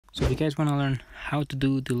So if you guys want to learn how to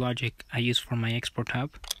do the logic I use for my export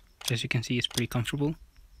tab, as you can see, it's pretty comfortable.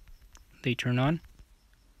 They turn on.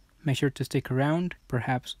 Make sure to stick around,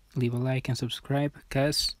 perhaps leave a like and subscribe,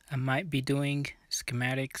 because I might be doing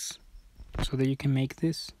schematics so that you can make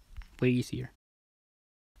this way easier.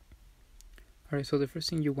 Alright, so the first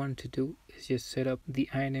thing you want to do is just set up the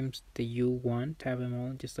items that you want to have them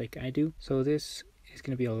all, just like I do. So this is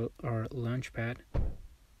going to be our launch pad.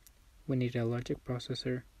 We need a logic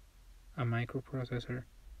processor, a microprocessor,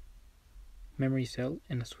 memory cell,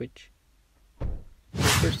 and a switch. The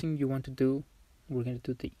first thing you want to do, we're going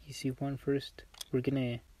to do the easy one first. We're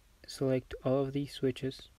going to select all of these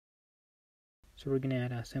switches. So we're going to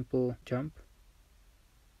add a simple jump.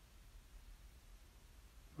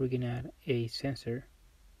 We're going to add a sensor.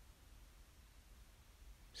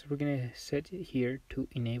 So we're going to set it here to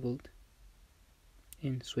enabled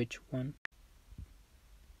in switch 1.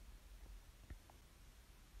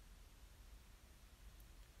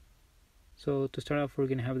 So to start off, we're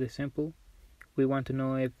going to have this simple. We want to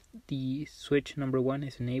know if the switch number 1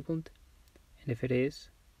 is enabled, and if it is,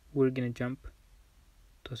 we're going to jump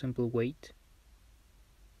to a simple wait.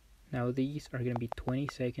 Now these are going to be 20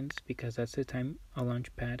 seconds because that's the time a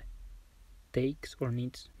launch pad takes or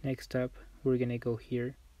needs. Next up, we're going to go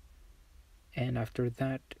here, and after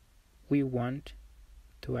that we want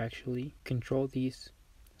to actually control these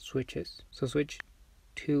switches. So switch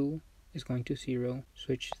 2 is going to 0,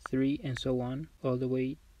 switch 3, and so on, all the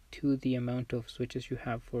way to the amount of switches you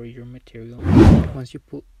have for your material. Once you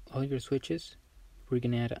put all your switches, we're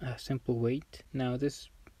going to add a simple wait. Now this is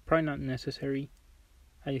probably not necessary,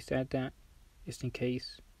 I just add that just in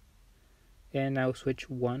case. And now switch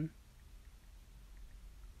 1,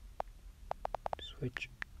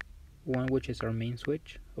 which is our main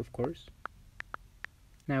switch, of course.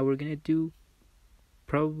 Now we're going to do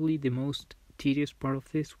probably the most tedious part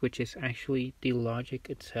of this, which is actually the logic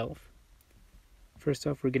itself. First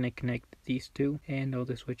off, we're going to connect these two and all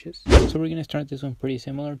the switches. So we're going to start this one pretty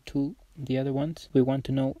similar to the other ones. We want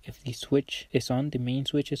to know if the switch is on, the main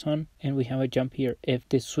switch is on, and we have a jump here. If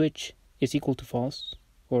the switch is equal to false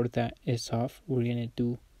or that is off, we're going to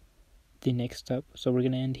do the next step. So we're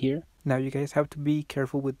going to end here. Now you guys have to be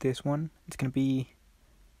careful with this one. It's going to be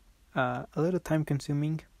a little time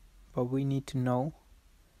consuming, but we need to know.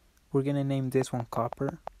 We're going to name this one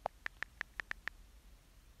copper,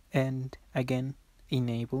 and again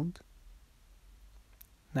enabled.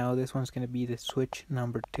 Now this one's going to be the switch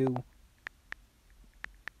number 2,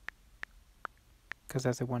 because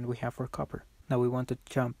that's the one we have for copper. Now we want to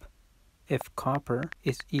jump if copper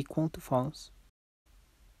is equal to false.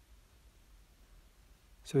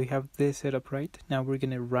 So we have this set up right. Now we're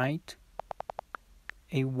going to write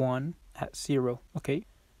a 1 at 0. Okay.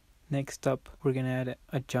 Next up, we're going to add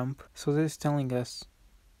a jump. So this is telling us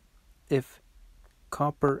if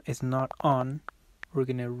copper is not on, we're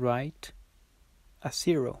going to write a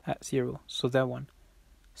 0 at 0. So that one.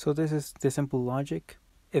 So this is the simple logic.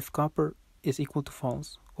 If copper is equal to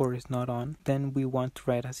false or is not on, then we want to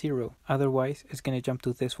write a 0. Otherwise, it's going to jump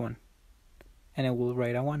to this one, and it will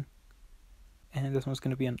write a 1. And this one's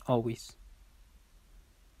going to be an always.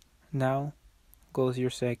 Now goes your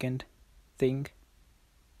second thing,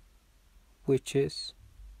 which is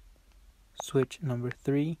switch number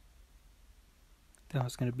 3. That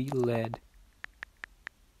one's going to be lead.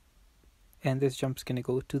 And this jump's going to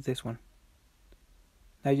go to this one.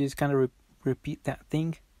 Now you just kind of repeat that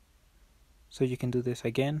thing. So you can do this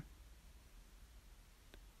again.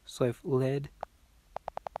 So if lead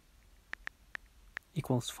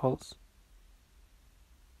equals false,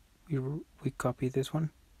 we copy this one.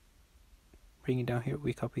 Bring it down here,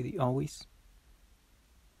 we copy the always.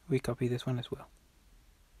 We copy this one as well.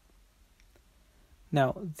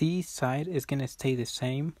 Now this side is going to stay the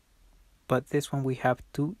same, but this one we have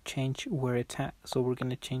to change where it's at. So we're going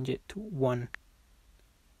to change it to 1,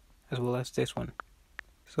 as well as this one.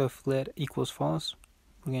 So if lead equals false,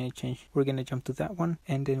 we're going to jump to that one,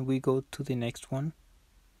 and then we go to the next one,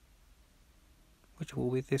 which will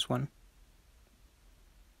be this one.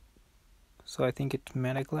 So I think it's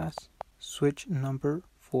metaglass. Switch number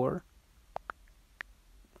 4.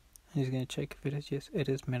 I'm just going to check if it is. Yes, it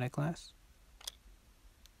is metaglass.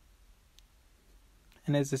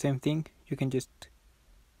 And it's the same thing. You can just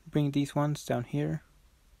bring these ones down here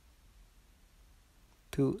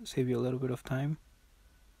to save you a little bit of time.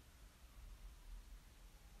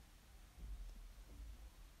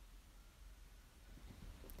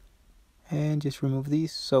 And just remove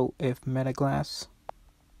these. So if metaglass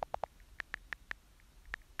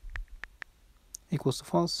equals to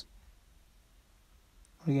false,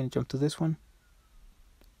 we're going to jump to this one.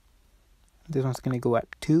 This one's gonna go at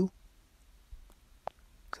 2.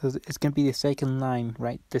 So it's gonna be the second line,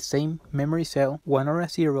 right? The same memory cell, 1 or a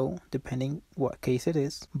 0, depending what case it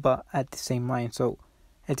is, but at the same line. So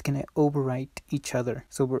it's gonna overwrite each other.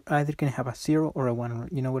 So we're either gonna have a 0 or a 1,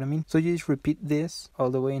 you know what I mean? So you just repeat this all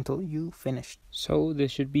the way until you finish. So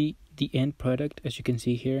this should be the end product, as you can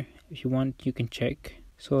see here. If you want, you can check.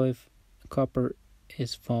 So if copper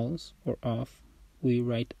is false or off, we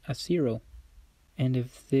write a 0. And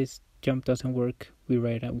if this jump doesn't work, we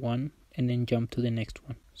write a 1 and then jump to the next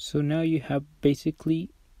one. So now you have basically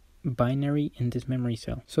binary in this memory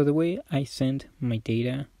cell. So the way I send my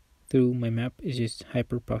data through my map is just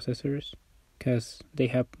hyperprocessors, because they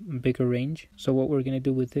have bigger range. So what we're going to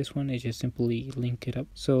do with this one is just simply link it up.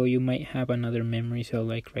 So you might have another memory cell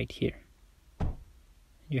like right here.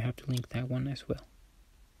 You have to link that one as well.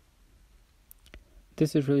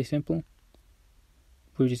 This is really simple.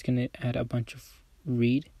 We're just going to add a bunch of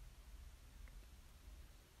read.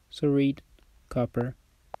 So read copper,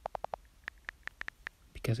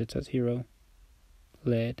 because it's at 0,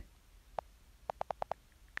 lead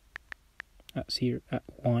at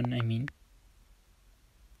 1, I mean,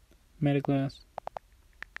 metaglass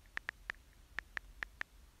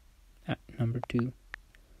at number 2.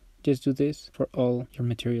 Just do this for all your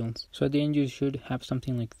materials. So at the end you should have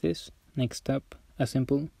something like this. Next up, a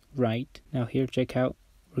simple write. Now here, check out,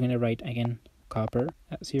 we're gonna write again copper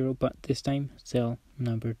at 0, but this time cell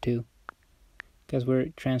number 2, because we're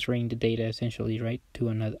transferring the data essentially, right, to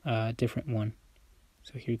another different one.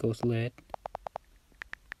 So here goes lead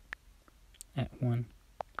at 1,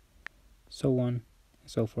 so on and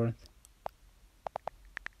so forth.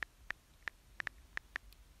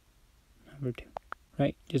 Number 2,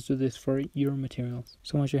 right? Just do this for your materials.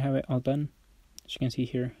 So once you have it all done, as you can see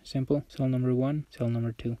here, simple, cell number 1, cell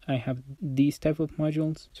number 2. I have these type of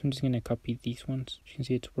modules, so I'm just going to copy these ones. You can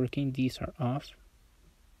see it's working. These are off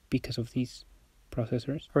because of these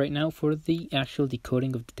processors. Right now, for the actual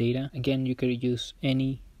decoding of the data, again, you could use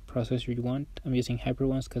any processor you want. I'm using Hyper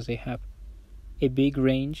ones because they have a big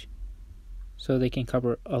range, so they can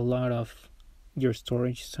cover a lot of your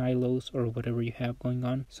storage silos or whatever you have going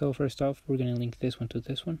on. So first off, we're going to link this one to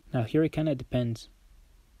this one. Now here it kind of depends.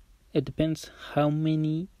 It depends how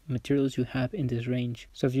many materials you have in this range.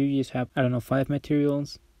 So if you just have, I don't know, 5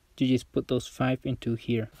 materials, you just put those 5 into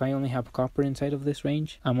here. If I only have copper inside of this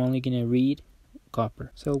range, I'm only going to read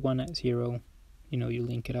copper. So 1 at 0, you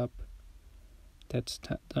link it up. That's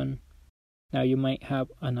done. Now you might have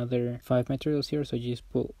another 5 materials here, so you just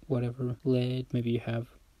put whatever, lead, maybe you have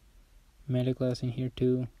metaglass in here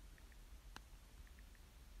too.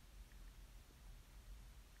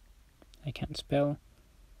 I can't spell.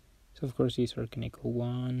 So of course these are gonna go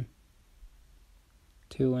 1,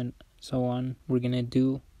 2, and so on. We're gonna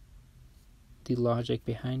do the logic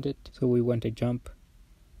behind it. So we want to jump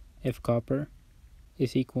if copper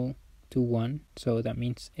is equal to 1, so that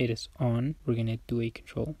means it is on. We're gonna do a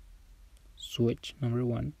control switch number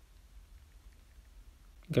 1.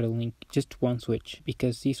 Gotta link just one switch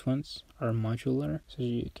because these ones are modular. So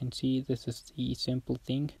you can see this is the simple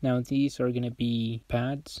thing. Now these are gonna be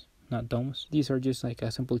pads, not domes. These are just like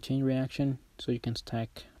a simple chain reaction, so you can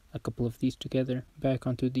stack a couple of these together. Back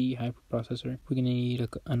onto the hyperprocessor, we're gonna need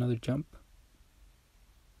another jump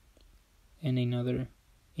and another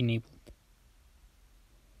enabled.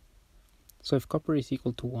 So if copper is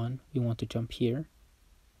equal to 1, we want to jump here,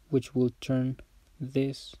 which will turn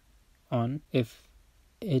this on. If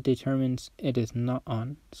it determines it is not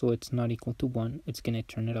on, so it's not equal to 1, it's gonna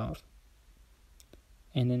turn it off,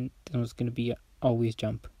 and then there's gonna be always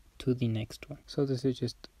jump to the next one. So this is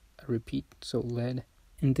just a repeat. So lead,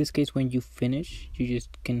 in this case, when you finish, you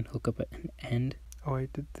just can hook up an end. Oh, I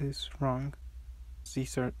did this wrong.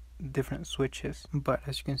 These are different switches, but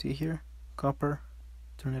as you can see here, copper,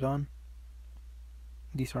 turn it on.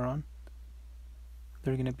 These are on.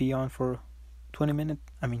 They're gonna be on for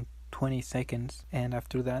 20 seconds, and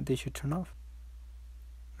after that they should turn off.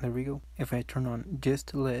 There we go. If I turn on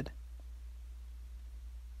just lead,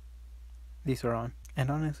 these are on. And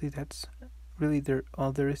honestly, that's really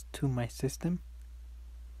all there is to my system.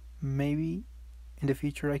 Maybe in the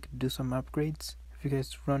future I could do some upgrades. If you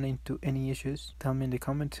guys run into any issues, tell me in the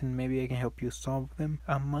comments and maybe I can help you solve them.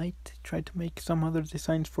 I might try to make some other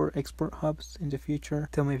designs for export hubs in the future.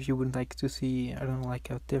 Tell me if you would like to see, I don't know, like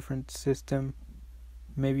a different system.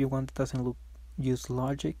 Maybe one that doesn't use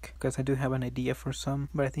logic, because I do have an idea for some.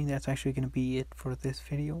 But I think that's actually going to be it for this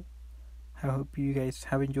video. I hope you guys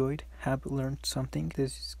have enjoyed, have learned something.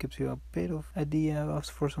 This gives you a bit of idea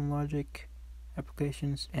for some logic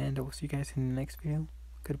applications, and I will see you guys in the next video.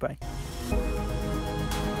 Goodbye.